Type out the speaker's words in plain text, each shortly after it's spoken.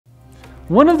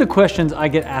One of the questions I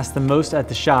get asked the most at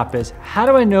the shop is, how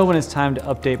do I know when it's time to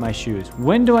update my shoes?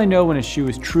 When do I know when a shoe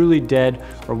is truly dead,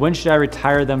 or when should I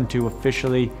retire them to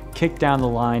officially kick down the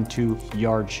line to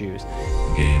yard shoes?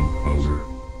 Game over.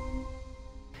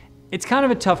 It's kind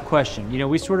of a tough question. You know,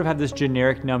 we sort of have this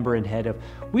generic number in head of,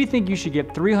 we think you should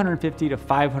get 350 to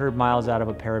 500 miles out of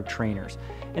a pair of trainers.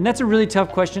 And that's a really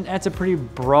tough question. That's a pretty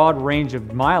broad range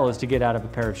of miles to get out of a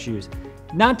pair of shoes.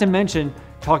 Not to mention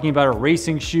talking about a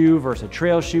racing shoe versus a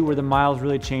trail shoe where the miles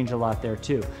really change a lot there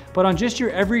too. But on just your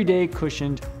everyday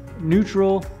cushioned,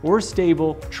 neutral or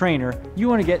stable trainer, you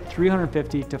want to get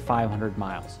 350 to 500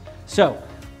 miles. So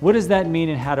what does that mean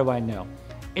and how do I know?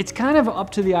 It's kind of up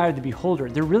to the eye of the beholder.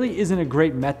 There really isn't a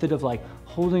great method of like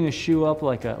holding a shoe up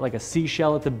like a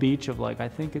seashell at the beach of like, I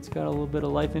think it's got a little bit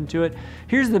of life into it.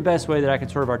 Here's the best way that I can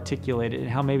sort of articulate it and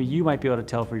how maybe you might be able to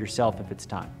tell for yourself if it's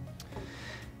time.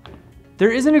 There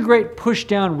isn't a great push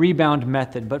down rebound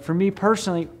method, but for me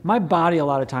personally, my body a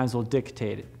lot of times will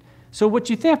dictate it. So what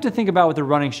you have to think about with a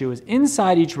running shoe is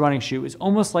inside each running shoe is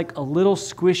almost like a little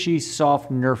squishy, soft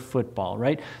Nerf football,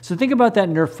 right? So think about that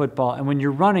Nerf football, and when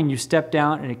you're running, you step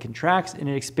down and it contracts and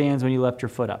it expands when you lift your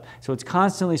foot up. So it's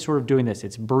constantly sort of doing this,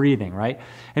 it's breathing, right?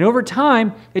 And over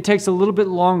time, it takes a little bit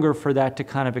longer for that to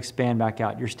kind of expand back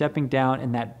out. You're stepping down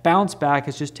and that bounce back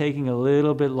is just taking a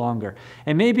little bit longer.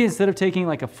 And maybe instead of taking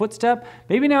like a footstep,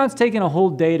 maybe now it's taking a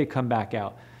whole day to come back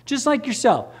out. Just like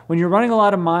yourself, when you're running a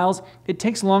lot of miles, it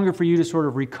takes longer for you to sort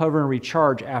of recover and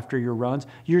recharge after your runs.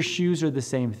 Your shoes are the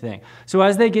same thing. So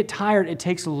as they get tired, it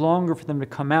takes longer for them to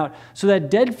come out. So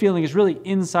that dead feeling is really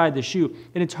inside the shoe,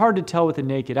 and it's hard to tell with the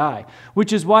naked eye,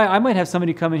 which is why I might have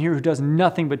somebody come in here who does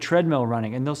nothing but treadmill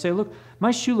running, and they'll say, look,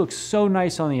 my shoe looks so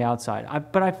nice on the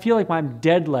outside, but I feel like I'm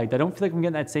dead-legged. I don't feel like I'm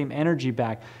getting that same energy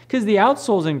back because the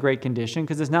outsole's in great condition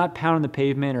because it's not pounding the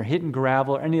pavement or hitting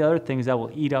gravel or any other things that will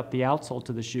eat up the outsole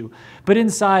to the shoe. But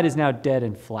inside is now dead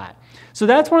and flat. So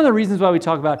that's one of the reasons why we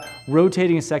talk about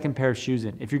rotating a second pair of shoes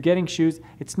in. If you're getting shoes,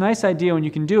 it's a nice idea when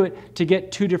you can do it to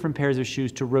get two different pairs of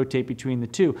shoes to rotate between the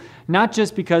two. Not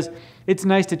just because it's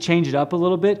nice to change it up a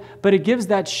little bit, but it gives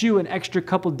that shoe an extra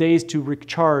couple days to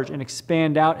recharge and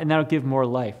expand out, and that'll give more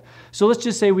life. So let's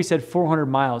just say we said 400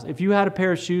 miles. If you had a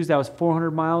pair of shoes that was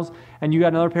 400 miles and you got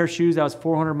another pair of shoes that was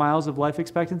 400 miles of life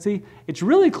expectancy, it's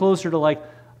really closer to like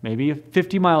maybe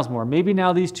 50 miles more. Maybe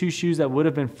now these two shoes that would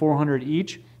have been 400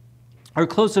 each are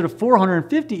closer to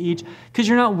 450 each because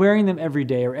you're not wearing them every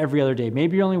day or every other day.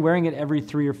 Maybe you're only wearing it every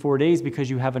 3 or 4 days because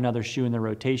you have another shoe in the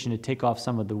rotation to take off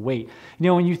some of the weight. You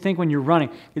know, when you think when you're running,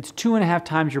 it's 2.5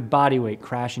 times your body weight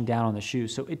crashing down on the shoe.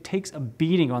 So it takes a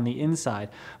beating on the inside,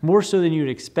 more so than you'd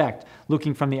expect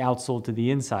looking from the outsole to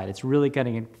the inside. It's really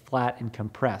getting it flat and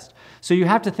compressed. So you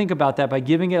have to think about that. By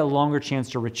giving it a longer chance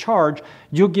to recharge,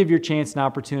 you'll give your chance an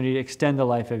opportunity to extend the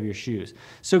life of your shoes.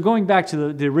 So going back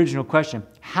to the original question,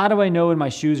 how do I know when my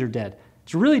shoes are dead?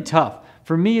 It's really tough.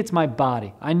 For me, it's my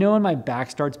body. I know when my back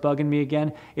starts bugging me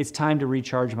again, it's time to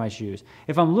recharge my shoes.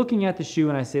 If I'm looking at the shoe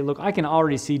and I say, look, I can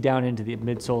already see down into the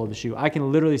midsole of the shoe. I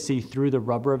can literally see through the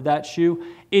rubber of that shoe.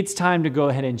 It's time to go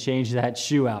ahead and change that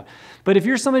shoe out. But if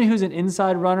you're somebody who's an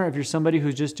inside runner, if you're somebody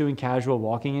who's just doing casual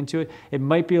walking into it, it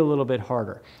might be a little bit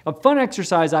harder. A fun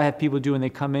exercise I have people do when they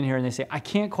come in here and they say, I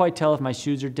can't quite tell if my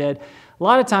shoes are dead. A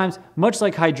lot of times, much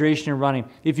like hydration and running,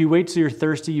 if you wait till you're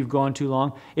thirsty, you've gone too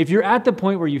long. If you're at the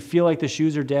point where you feel like the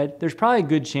shoes are dead, there's probably a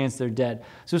good chance they're dead.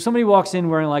 So if somebody walks in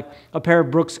wearing like a pair of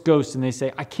Brooks Ghosts and they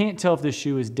say, I can't tell if this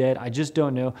shoe is dead, I just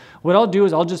don't know. What I'll do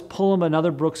is I'll just pull them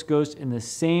another Brooks Ghost in the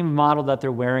same model that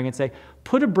they're wearing and say,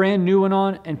 put a brand new one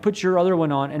on and put your other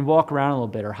one on and walk around a little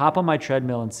bit or hop on my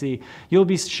treadmill and see. You'll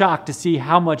be shocked to see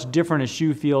how much different a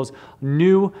shoe feels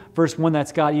new versus one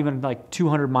that's got even like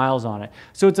 200 miles on it.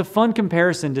 So it's a fun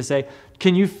comparison to say,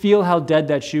 can you feel how dead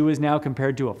that shoe is now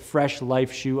compared to a fresh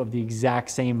life shoe of the exact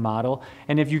same model?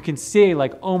 And if you can see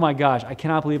like, oh my gosh, I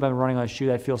cannot believe I'm running on a shoe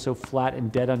that feels so flat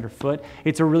and dead underfoot,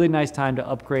 it's a really nice time to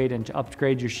upgrade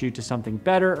your shoe to something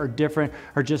better or different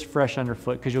or just fresh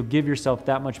underfoot because you'll give yourself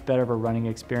that much better of a running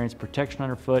experience, protection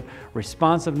underfoot,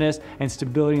 responsiveness, and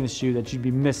stability in the shoe that you'd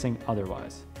be missing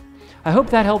otherwise. I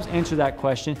hope that helps answer that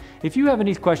question. If you have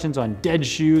any questions on dead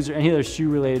shoes or any other shoe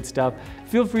related stuff,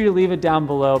 feel free to leave it down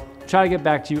below. Try to get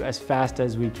back to you as fast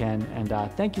as we can. And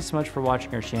thank you so much for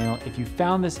watching our channel. If you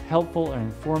found this helpful and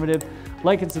informative,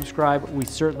 like and subscribe. We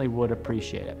certainly would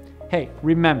appreciate it. Hey,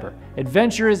 remember,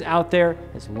 adventure is out there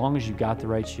as long as you got the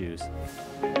right shoes.